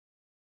working.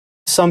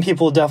 Some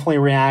people definitely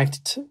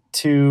react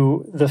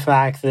to the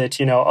fact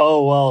that, you know,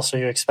 oh, well, so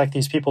you expect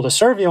these people to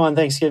serve you on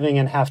Thanksgiving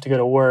and have to go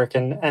to work.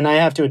 And I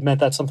have to admit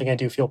that's something I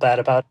do feel bad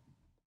about.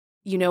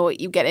 You know what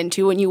you get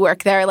into when you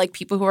work there. Like,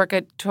 people who work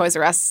at Toys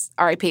R Us,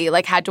 RIP,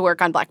 like had to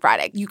work on Black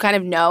Friday. You kind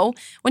of know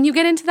when you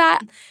get into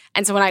that.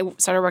 And so when I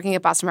started working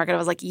at Boston Market, I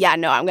was like, yeah,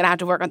 no, I'm going to have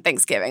to work on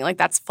Thanksgiving. Like,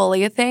 that's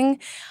fully a thing.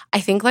 I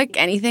think like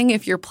anything,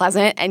 if you're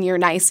pleasant and you're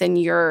nice and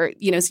you're,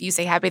 you know, you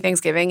say Happy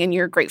Thanksgiving and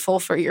you're grateful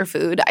for your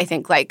food, I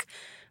think like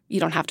you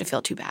don't have to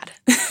feel too bad.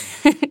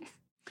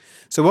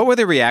 So what were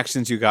the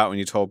reactions you got when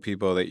you told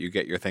people that you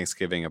get your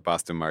Thanksgiving at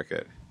Boston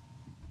Market?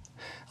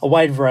 A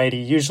wide variety,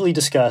 usually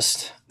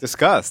disgust.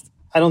 Disgust?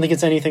 I don't think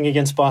it's anything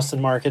against Boston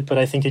Market, but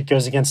I think it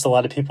goes against a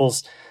lot of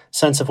people's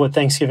sense of what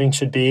Thanksgiving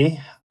should be.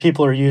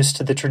 People are used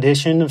to the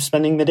tradition of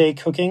spending the day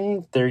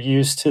cooking. They're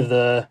used to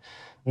the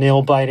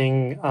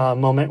nail-biting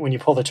moment when you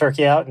pull the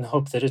turkey out and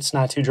hope that it's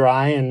not too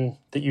dry and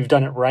that you've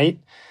done it right.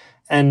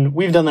 And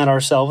we've done that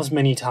ourselves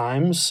many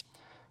times.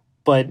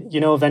 But, you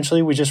know,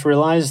 eventually we just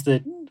realized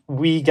that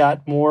we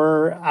got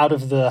more out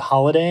of the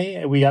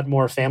holiday. We got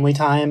more family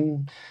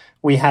time.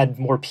 We had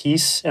more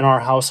peace in our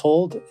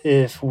household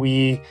if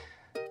we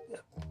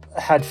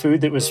had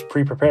food that was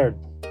pre-prepared.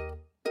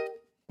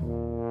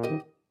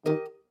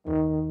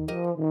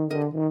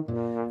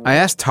 I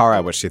asked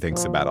Tara what she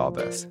thinks about all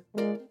this.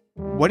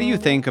 What do you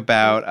think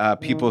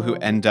about people who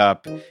end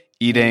up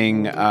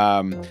eating,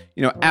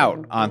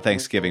 out on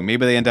Thanksgiving?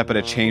 Maybe they end up at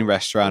a chain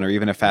restaurant or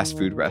even a fast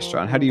food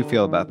restaurant. How do you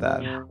feel about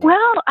that? Well,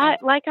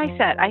 like I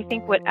said, I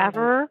think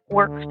whatever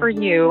works for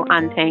you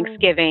on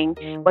Thanksgiving,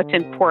 what's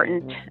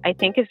important, I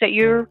think, is that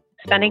you're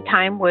spending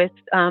time with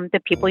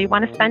the people you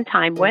want to spend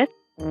time with.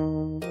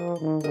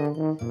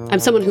 I'm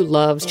someone who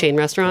loves chain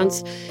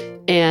restaurants,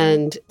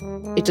 and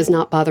it does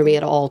not bother me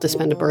at all to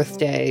spend a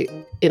birthday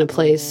in a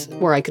place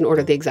where I can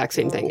order the exact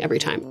same thing every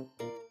time.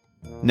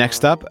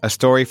 Next up, a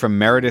story from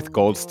Meredith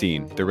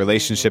Goldstein, the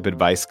relationship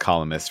advice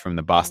columnist from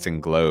the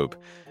Boston Globe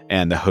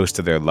and the host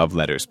of their Love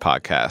Letters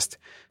podcast.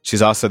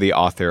 She's also the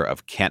author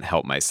of Can't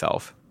Help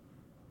Myself.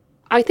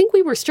 I think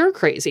we were stir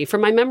crazy.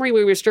 From my memory,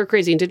 we were stir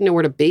crazy and didn't know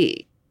where to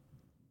be.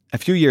 A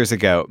few years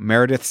ago,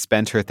 Meredith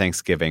spent her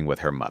Thanksgiving with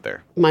her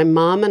mother. My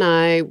mom and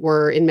I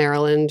were in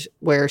Maryland,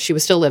 where she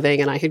was still living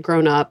and I had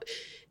grown up,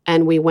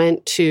 and we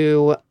went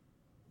to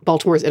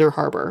Baltimore's Inner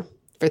Harbor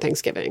for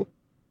Thanksgiving.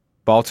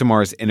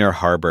 Baltimore's Inner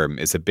Harbor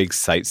is a big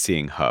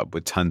sightseeing hub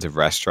with tons of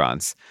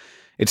restaurants.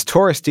 It's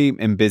touristy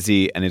and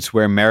busy, and it's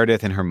where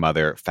Meredith and her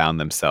mother found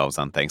themselves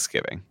on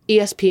Thanksgiving.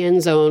 ESPN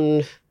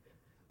Zone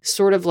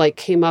sort of like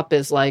came up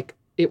as like,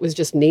 it was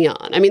just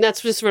neon. I mean,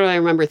 that's just what I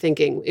remember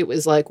thinking. It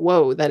was like,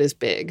 whoa, that is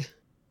big.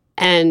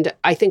 And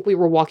I think we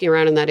were walking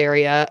around in that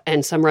area,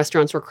 and some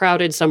restaurants were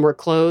crowded, some were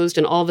closed,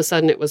 and all of a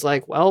sudden it was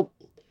like, well,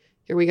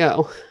 here we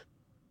go.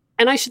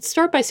 And I should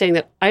start by saying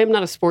that I am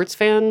not a sports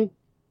fan.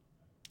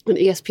 An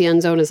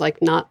ESPN Zone is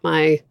like not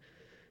my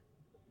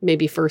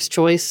maybe first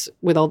choice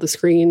with all the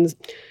screens.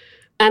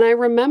 And I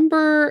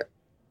remember,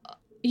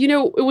 you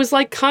know, it was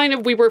like kind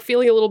of, we were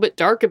feeling a little bit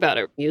dark about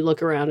it. You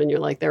look around and you're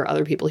like, there are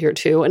other people here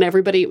too. And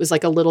everybody, it was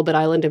like a little bit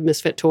Island of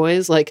Misfit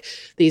Toys. Like,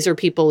 these are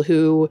people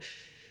who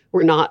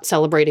were not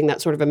celebrating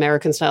that sort of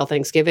American style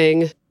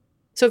Thanksgiving.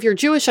 So if you're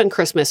Jewish on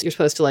Christmas, you're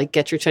supposed to like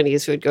get your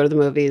Chinese food, go to the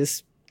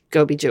movies,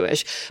 go be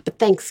Jewish. But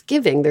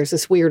Thanksgiving, there's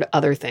this weird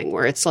other thing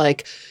where it's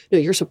like, no,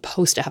 you're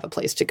supposed to have a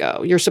place to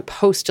go. You're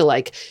supposed to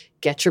like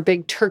get your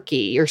big turkey.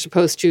 You're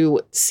supposed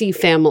to see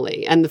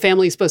family, and the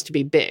family is supposed to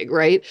be big,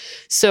 right?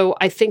 So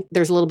I think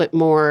there's a little bit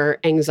more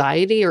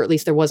anxiety, or at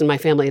least there was in my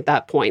family at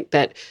that point,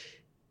 that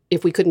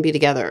if we couldn't be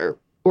together,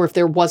 Or if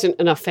there wasn't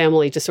enough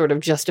family to sort of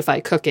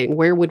justify cooking,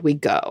 where would we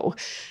go?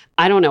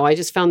 I don't know. I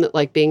just found that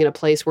like being in a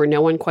place where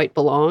no one quite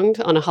belonged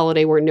on a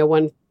holiday where no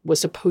one was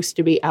supposed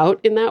to be out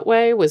in that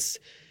way was,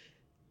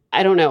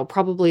 I don't know,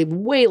 probably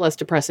way less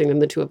depressing than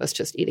the two of us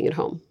just eating at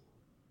home.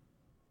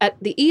 At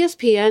the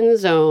ESPN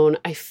zone,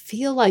 I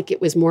feel like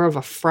it was more of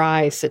a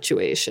fry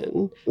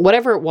situation.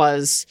 Whatever it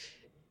was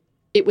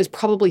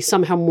probably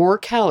somehow more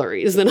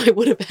calories than I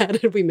would have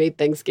had if we made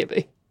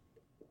Thanksgiving.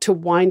 To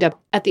wind up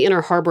at the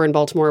Inner Harbor in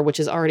Baltimore, which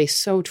is already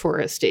so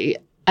touristy,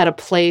 at a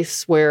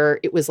place where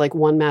it was like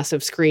one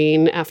massive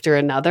screen after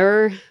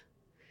another.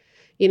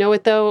 You know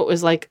what, though? It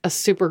was like a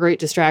super great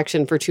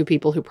distraction for two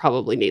people who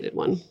probably needed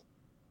one.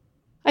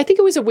 I think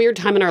it was a weird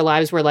time in our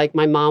lives where like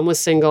my mom was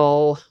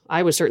single.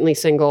 I was certainly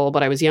single,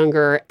 but I was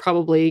younger,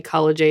 probably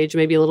college age,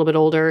 maybe a little bit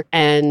older.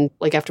 And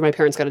like after my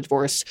parents got a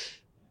divorce,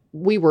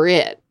 we were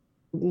it.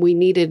 We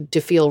needed to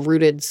feel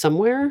rooted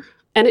somewhere.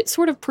 And it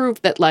sort of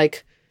proved that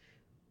like,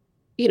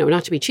 you know,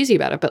 not to be cheesy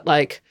about it, but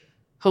like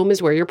home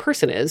is where your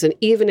person is. And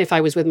even if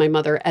I was with my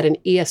mother at an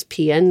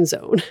ESPN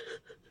zone,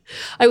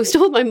 I was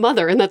still with my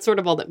mother, and that's sort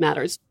of all that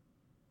matters.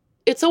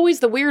 It's always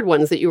the weird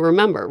ones that you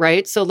remember,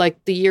 right? So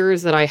like the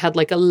years that I had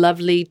like a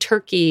lovely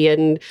turkey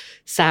and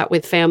sat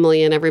with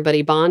family and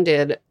everybody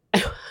bonded,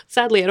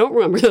 sadly, I don't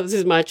remember those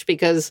as much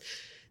because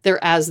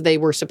they're as they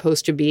were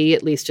supposed to be,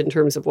 at least in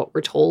terms of what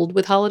we're told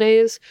with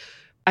holidays.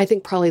 I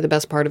think probably the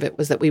best part of it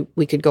was that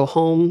we could go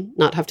home,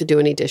 not have to do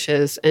any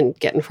dishes, and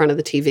get in front of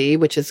the TV,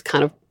 which is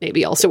kind of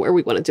maybe also where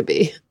we wanted to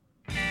be.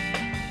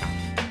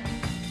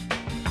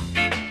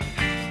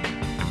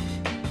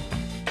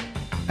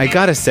 I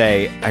gotta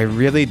say, I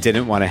really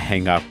didn't want to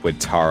hang up with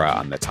Tara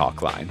on the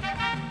talk line.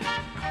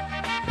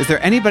 Is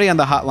there anybody on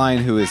the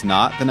hotline who is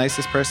not the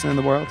nicest person in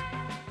the world?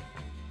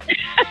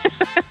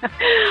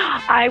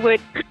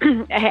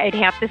 I'd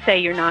have to say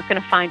you're not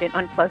going to find an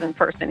unpleasant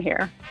person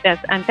here.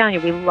 I'm telling you,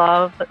 we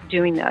love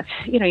doing this.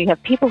 You know, you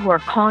have people who are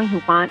calling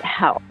who want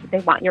help. They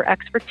want your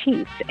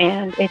expertise.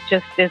 And it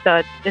just is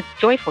it's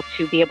joyful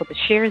to be able to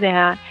share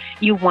that.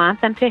 You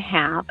want them to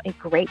have a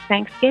great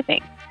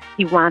Thanksgiving.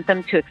 You want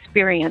them to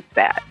experience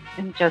that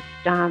and just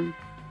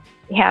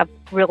have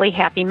really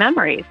happy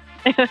memories.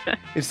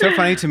 It's so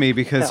funny to me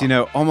because, you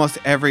know, almost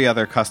every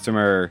other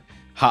customer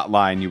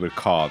hotline you would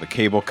call, the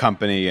cable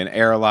company, an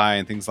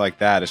airline, things like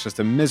that, it's just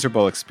a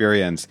miserable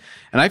experience.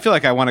 And I feel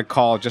like I want to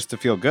call just to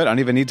feel good. I don't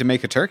even need to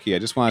make a turkey. I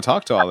just want to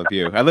talk to all of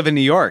you. I live in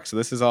New York, so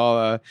this is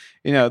all,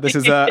 this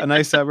is a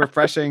nice,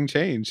 refreshing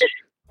change.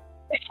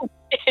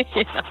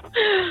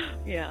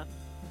 Yeah.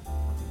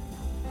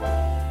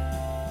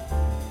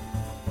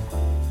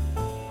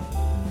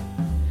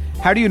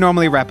 How do you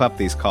normally wrap up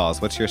these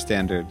calls? What's your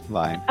standard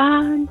line?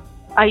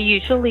 I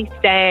usually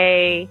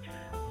say,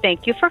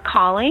 thank you for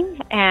calling,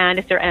 and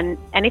is there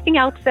anything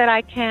else that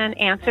I can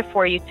answer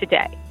for you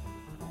today?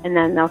 And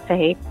then they'll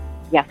say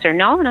yes or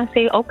no, and I'll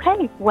say,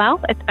 okay, well,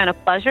 it's been a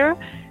pleasure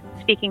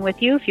speaking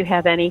with you. If you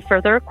have any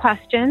further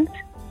questions,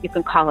 you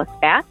can call us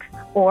back,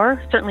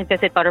 or certainly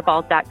visit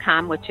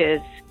butterball.com, which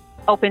is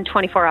open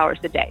 24 hours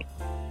a day.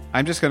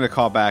 I'm just going to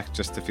call back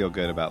just to feel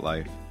good about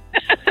life.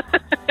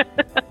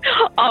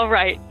 All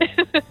right.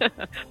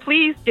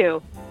 Please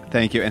do.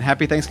 Thank you, and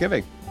happy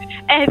Thanksgiving.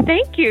 And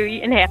thank you,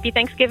 and happy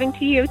Thanksgiving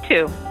to you,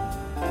 too.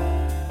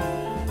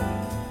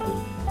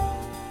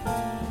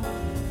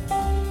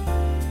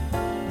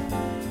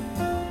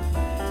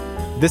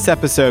 This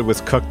episode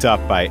was cooked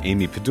up by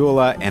Amy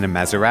Padula, Anna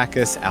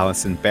Mazarakis,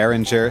 Allison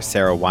Berenger,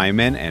 Sarah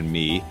Wyman, and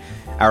me.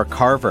 Our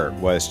carver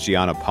was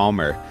Gianna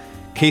Palmer.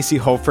 Casey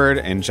Holford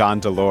and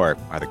John Delore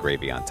are the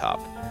gravy on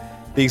top.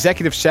 The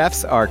executive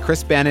chefs are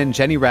Chris Bannon,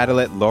 Jenny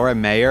Radelet, Laura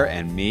Mayer,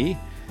 and me.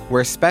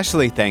 We're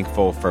especially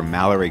thankful for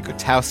Mallory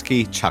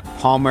Gutowski, Chuck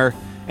Palmer,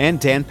 and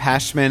Dan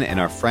Pashman and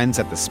our friends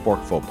at the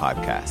Sporkful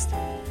podcast.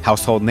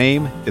 Household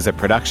Name is a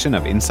production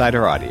of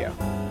Insider Audio.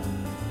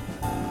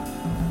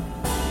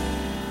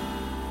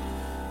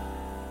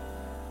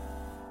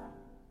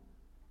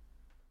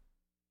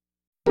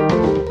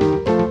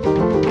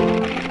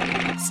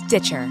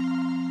 Stitcher